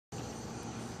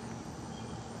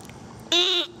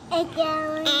It's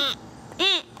going.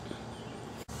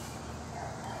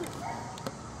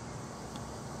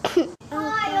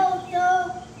 Hi,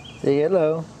 YouTube. Say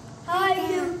hello. Hi,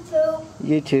 YouTube.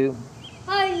 YouTube.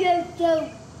 Hi,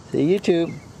 YouTube. Say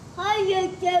YouTube. Hi,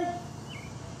 YouTube.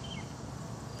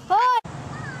 Hi.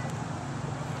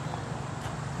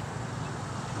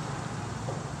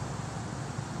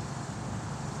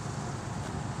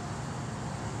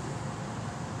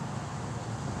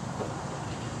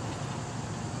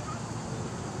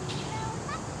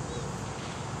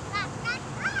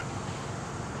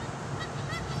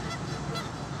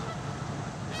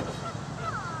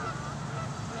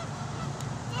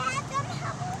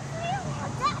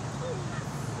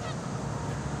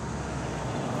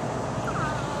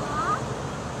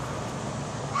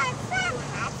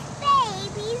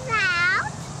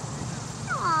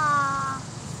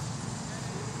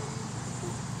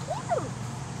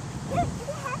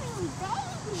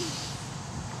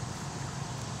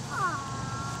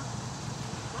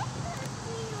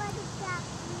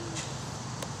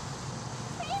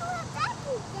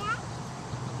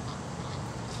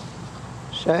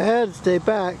 Shahad, stay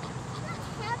back.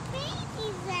 Have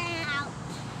babies out.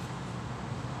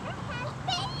 Have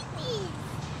babies.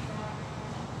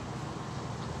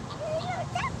 Little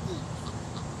duckies.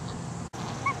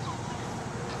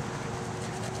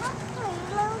 Three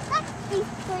little duckies.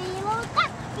 Three little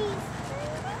duckies.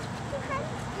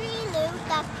 Three little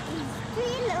duckies.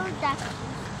 Three little duckies.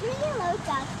 Three little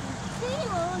duckies. Three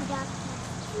little duckies.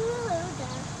 Three little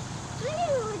duckies. Three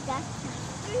little duckies.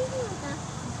 Three little duckies.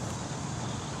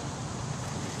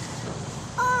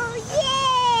 Oh,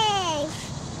 yay!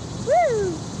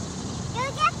 Woo! Go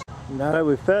get them. Now that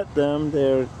we fed them,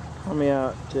 they're coming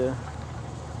out to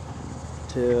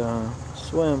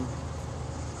swim.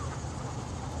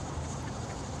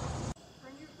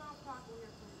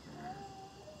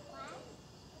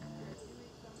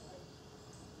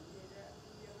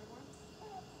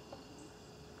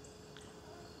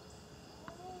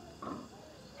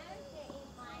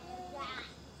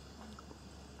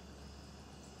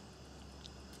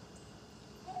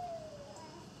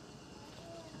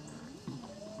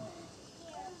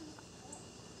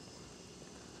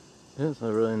 This is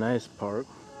a really nice park.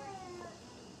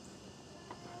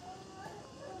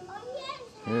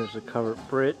 Here's a covered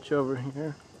bridge over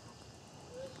here.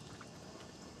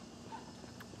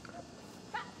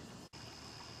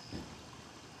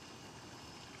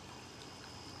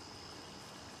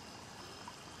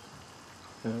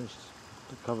 There's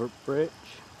the covered bridge.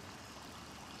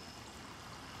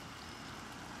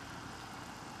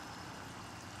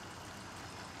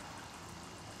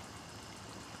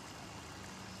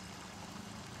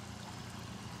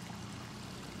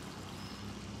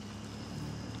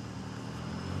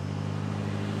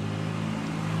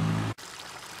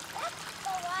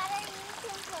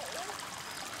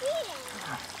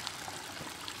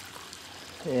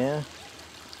 Yeah,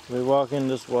 we walk in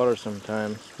this water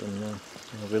sometimes when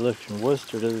we live in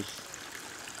Worcester. This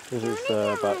is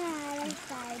about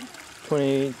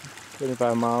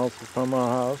 25 miles from our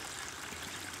house.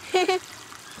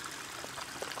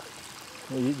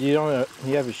 You don't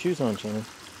you have your shoes on, Shannon.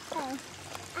 Oh,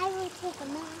 I will take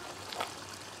them off.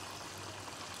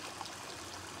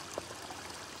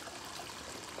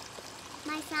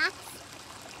 My socks?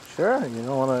 Sure, you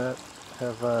don't want to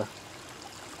have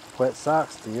wet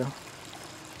socks, do you?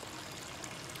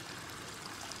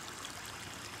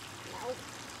 No.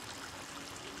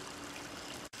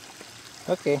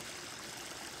 Okay.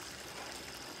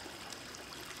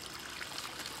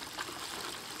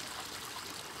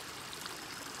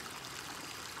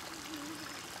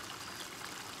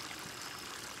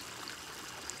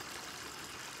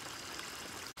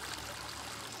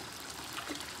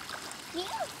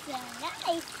 Feels so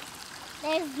nice.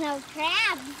 There's no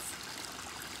crabs.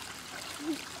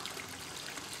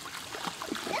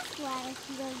 This water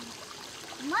feels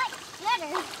much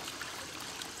better.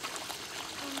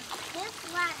 And this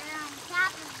water on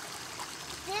top of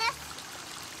this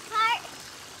part,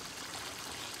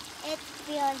 it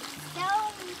feels so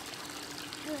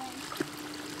good.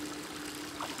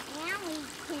 Now we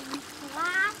can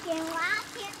walk and walk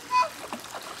in this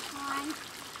one.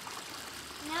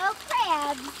 No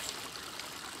crabs.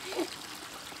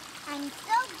 I'm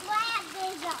so glad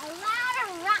there's a lot of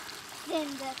rocks in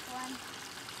this one.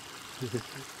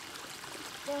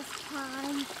 This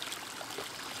pond.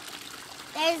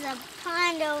 There's a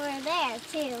pond over there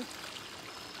too.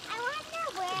 I wonder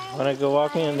where. Want to go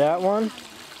walking in that one?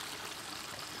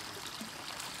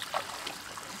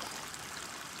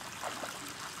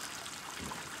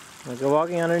 Want to go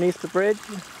walking underneath the bridge?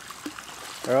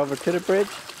 Or over to the bridge?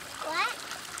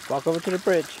 What? Walk over to the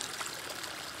bridge.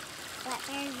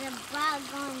 There's a bug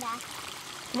on the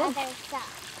other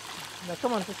side. Now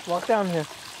come on, just walk down here.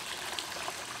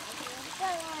 Let's go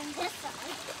on this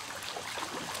side.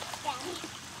 Daddy.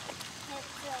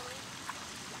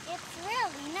 It's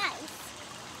really nice.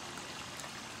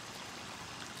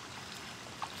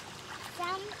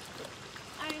 Some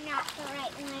are not the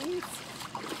right ones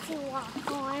to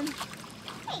walk on.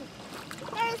 Hey,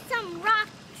 there's some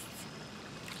rocks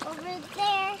over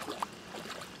there.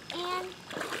 And,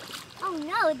 oh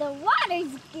no, the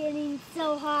water's getting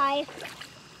so high.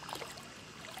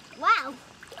 Wow.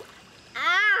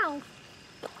 Ow.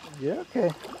 Yeah,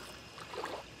 okay.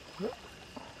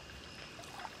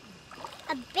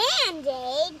 A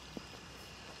Band-Aid?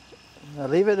 Now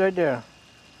leave it right there.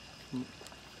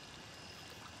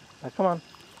 Now come on.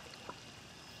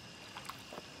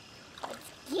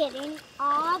 It's getting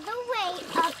all the way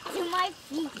up to my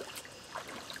feet.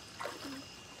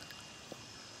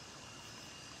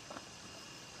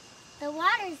 The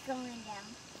water's going down.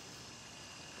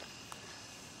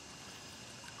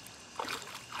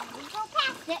 We go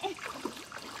past it,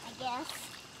 I guess.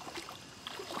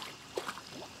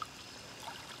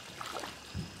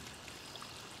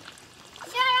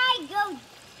 Should I go?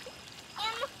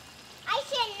 I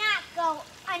should not go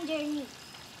underneath.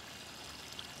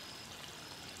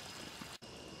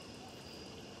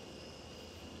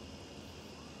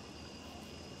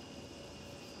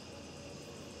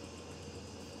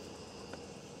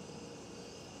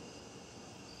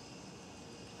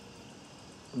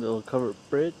 Little covered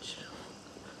bridge.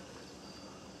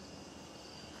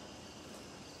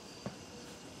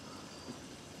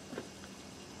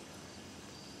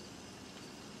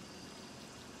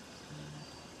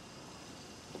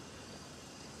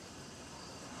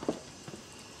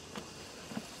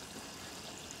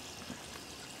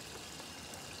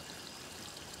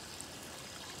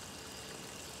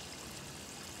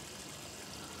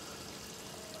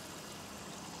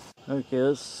 Okay,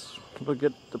 let's look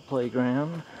at the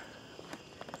playground.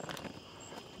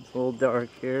 It's a little dark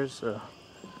here, so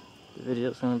the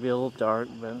video's going to be a little dark,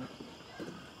 but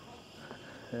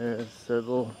there's a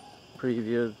little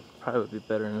preview. Probably would be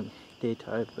better in the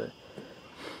daytime, but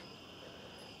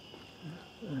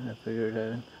I figured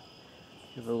I'd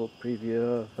give a little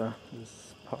preview of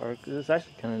this park. It's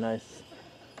actually kind of nice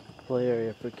play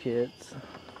area for kids.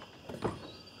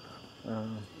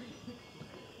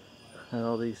 And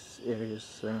all these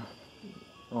areas are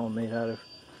all made out of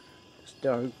this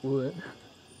dark wood.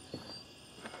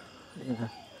 Yeah,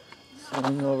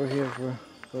 swing over here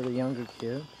for the younger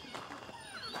kids,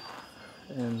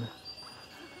 and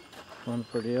one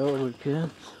for the older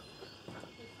kids.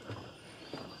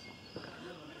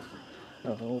 A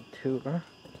little tour.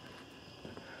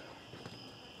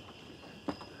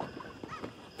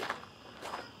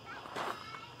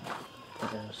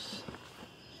 There's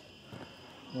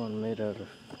one made out of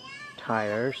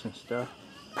tires and stuff.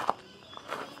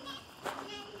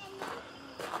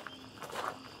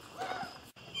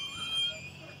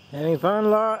 Having fun,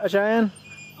 Laura, Cheyenne?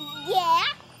 Yeah.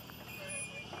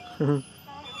 A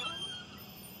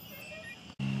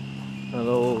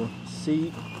little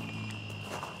seat.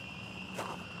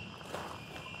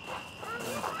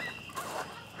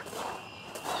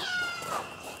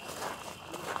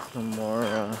 Some more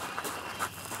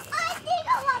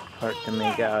hard to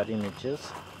make out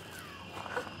images.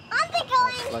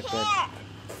 Like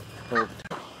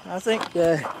I think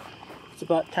it's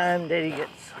about time Daddy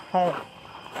gets home.